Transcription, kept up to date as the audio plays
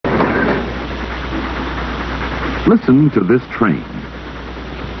Listen to this train.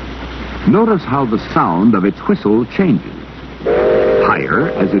 Notice how the sound of its whistle changes.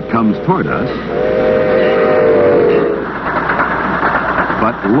 Higher as it comes toward us,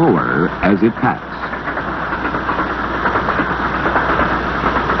 but lower as it passes.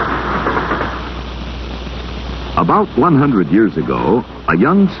 About 100 years ago, a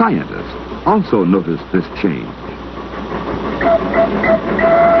young scientist also noticed this change.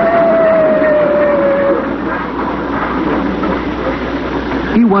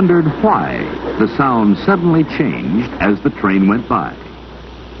 He wondered why the sound suddenly changed as the train went by.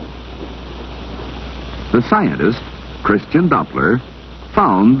 The scientist, Christian Doppler,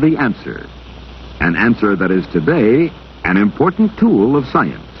 found the answer, an answer that is today an important tool of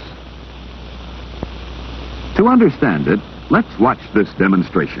science. To understand it, let's watch this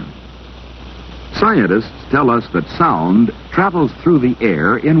demonstration. Scientists tell us that sound travels through the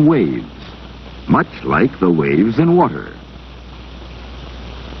air in waves, much like the waves in water.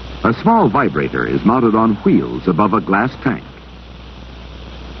 A small vibrator is mounted on wheels above a glass tank.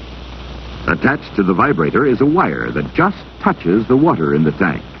 Attached to the vibrator is a wire that just touches the water in the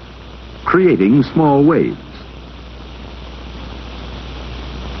tank, creating small waves.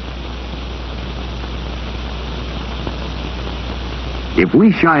 If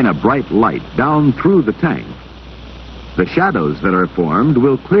we shine a bright light down through the tank, the shadows that are formed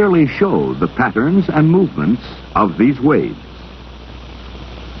will clearly show the patterns and movements of these waves.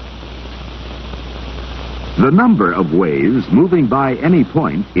 The number of waves moving by any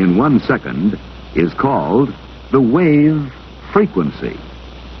point in 1 second is called the wave frequency.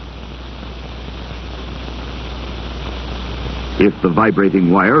 If the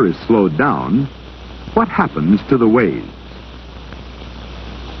vibrating wire is slowed down, what happens to the waves?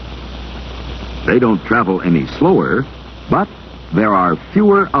 They don't travel any slower, but there are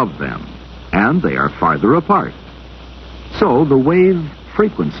fewer of them, and they are farther apart. So the wave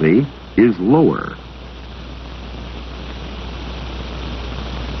frequency is lower.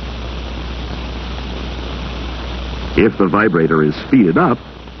 If the vibrator is speeded up,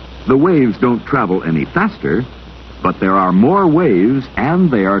 the waves don't travel any faster, but there are more waves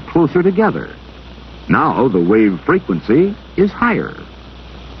and they are closer together. Now the wave frequency is higher.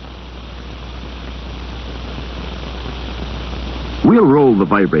 We'll roll the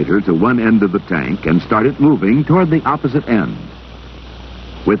vibrator to one end of the tank and start it moving toward the opposite end.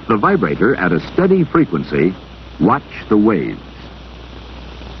 With the vibrator at a steady frequency, watch the waves.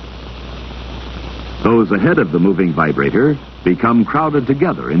 Those ahead of the moving vibrator become crowded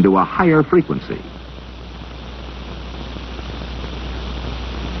together into a higher frequency.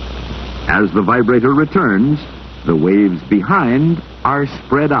 As the vibrator returns, the waves behind are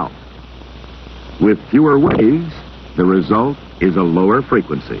spread out. With fewer waves, the result is a lower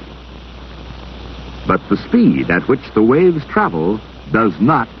frequency. But the speed at which the waves travel does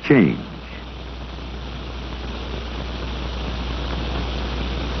not change.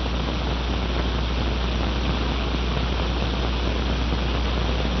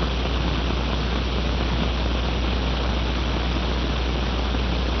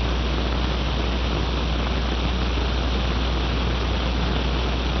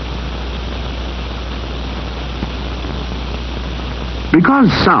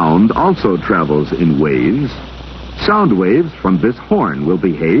 Because sound also travels in waves, sound waves from this horn will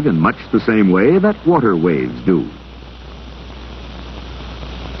behave in much the same way that water waves do.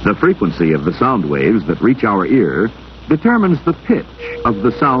 The frequency of the sound waves that reach our ear determines the pitch of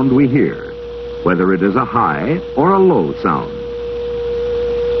the sound we hear, whether it is a high or a low sound.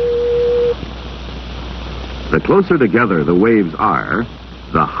 The closer together the waves are,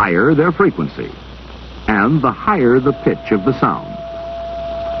 the higher their frequency, and the higher the pitch of the sound.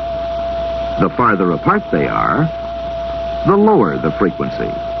 The farther apart they are, the lower the frequency,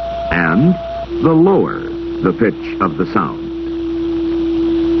 and the lower the pitch of the sound.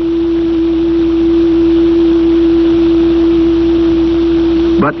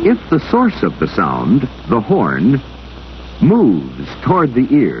 But if the source of the sound, the horn, moves toward the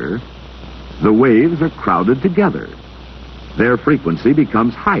ear, the waves are crowded together. Their frequency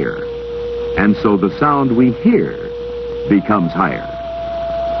becomes higher, and so the sound we hear becomes higher.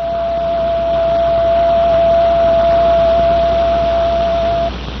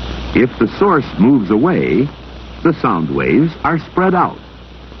 If the source moves away, the sound waves are spread out.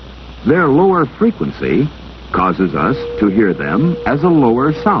 Their lower frequency causes us to hear them as a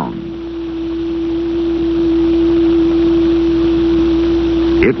lower sound.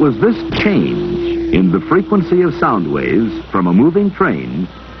 It was this change in the frequency of sound waves from a moving train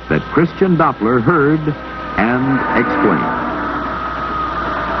that Christian Doppler heard and explained.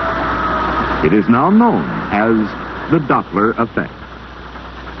 It is now known as the Doppler effect.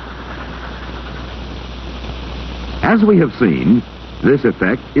 As we have seen, this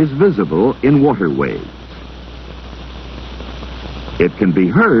effect is visible in water waves. It can be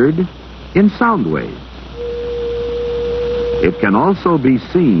heard in sound waves. It can also be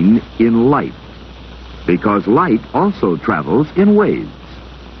seen in light, because light also travels in waves.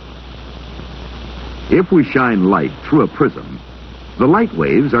 If we shine light through a prism, the light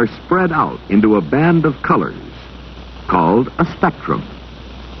waves are spread out into a band of colors called a spectrum.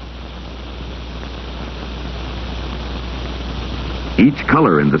 Each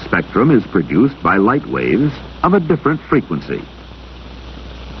color in the spectrum is produced by light waves of a different frequency.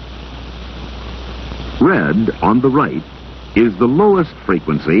 Red, on the right, is the lowest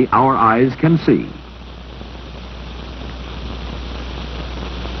frequency our eyes can see.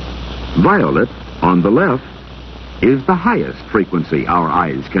 Violet, on the left, is the highest frequency our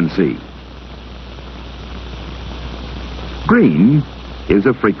eyes can see. Green is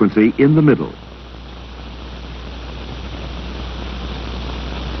a frequency in the middle.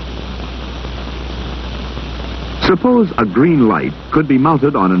 Suppose a green light could be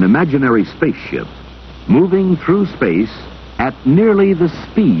mounted on an imaginary spaceship moving through space at nearly the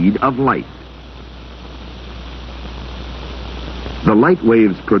speed of light. The light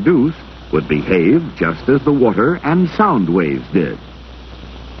waves produced would behave just as the water and sound waves did.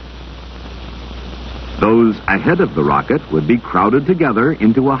 Those ahead of the rocket would be crowded together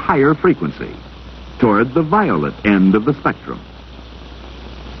into a higher frequency, toward the violet end of the spectrum.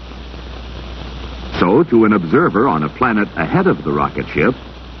 So, to an observer on a planet ahead of the rocket ship,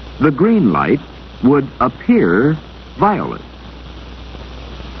 the green light would appear violet.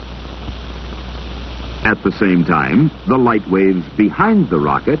 At the same time, the light waves behind the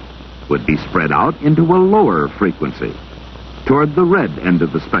rocket would be spread out into a lower frequency, toward the red end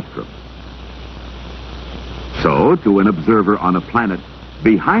of the spectrum. So, to an observer on a planet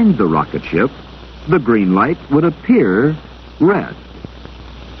behind the rocket ship, the green light would appear red.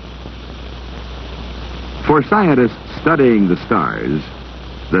 For scientists studying the stars,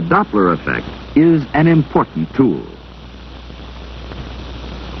 the Doppler effect is an important tool.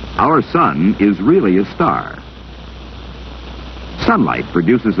 Our sun is really a star. Sunlight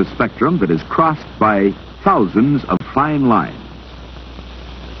produces a spectrum that is crossed by thousands of fine lines.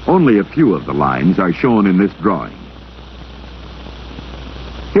 Only a few of the lines are shown in this drawing.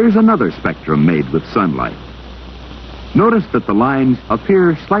 Here's another spectrum made with sunlight. Notice that the lines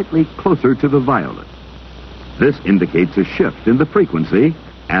appear slightly closer to the violet. This indicates a shift in the frequency,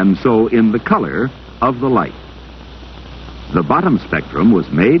 and so in the color, of the light. The bottom spectrum was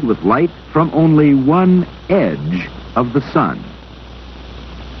made with light from only one edge of the sun.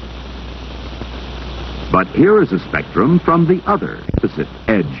 But here is a spectrum from the other opposite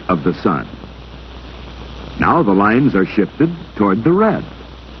edge of the sun. Now the lines are shifted toward the red.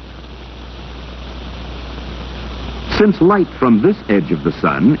 Since light from this edge of the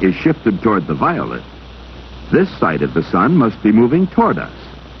sun is shifted toward the violet, this side of the sun must be moving toward us,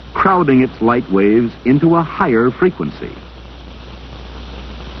 crowding its light waves into a higher frequency.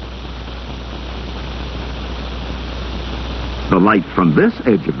 The light from this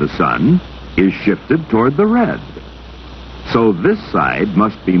edge of the sun is shifted toward the red. So this side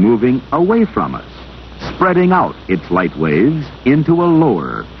must be moving away from us, spreading out its light waves into a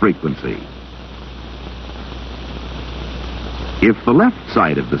lower frequency. If the left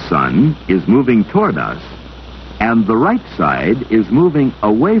side of the sun is moving toward us, and the right side is moving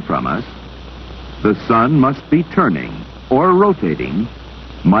away from us, the sun must be turning or rotating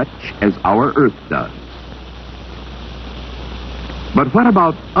much as our Earth does. But what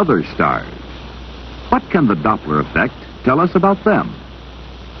about other stars? What can the Doppler effect tell us about them?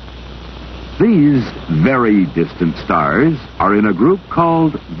 These very distant stars are in a group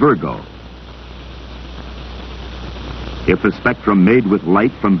called Virgo. If a spectrum made with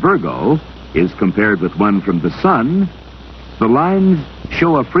light from Virgo is compared with one from the sun, the lines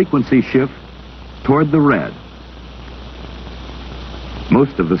show a frequency shift toward the red.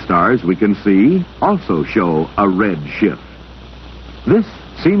 Most of the stars we can see also show a red shift. This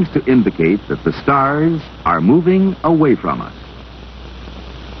seems to indicate that the stars are moving away from us.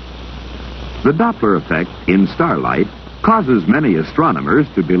 The Doppler effect in starlight causes many astronomers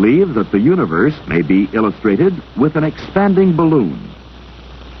to believe that the universe may be illustrated with an expanding balloon.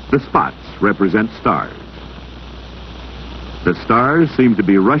 The spots represent stars. The stars seem to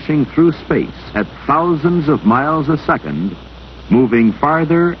be rushing through space at thousands of miles a second, moving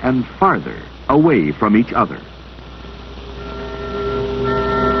farther and farther away from each other.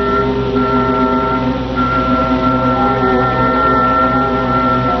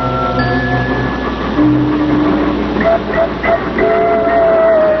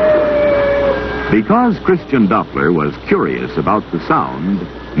 Because Christian Doppler was curious about the sound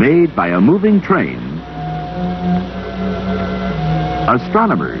made by a moving train,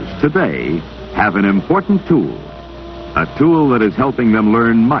 astronomers today have an important tool, a tool that is helping them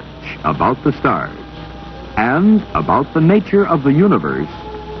learn much about the stars and about the nature of the universe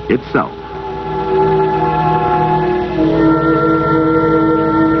itself.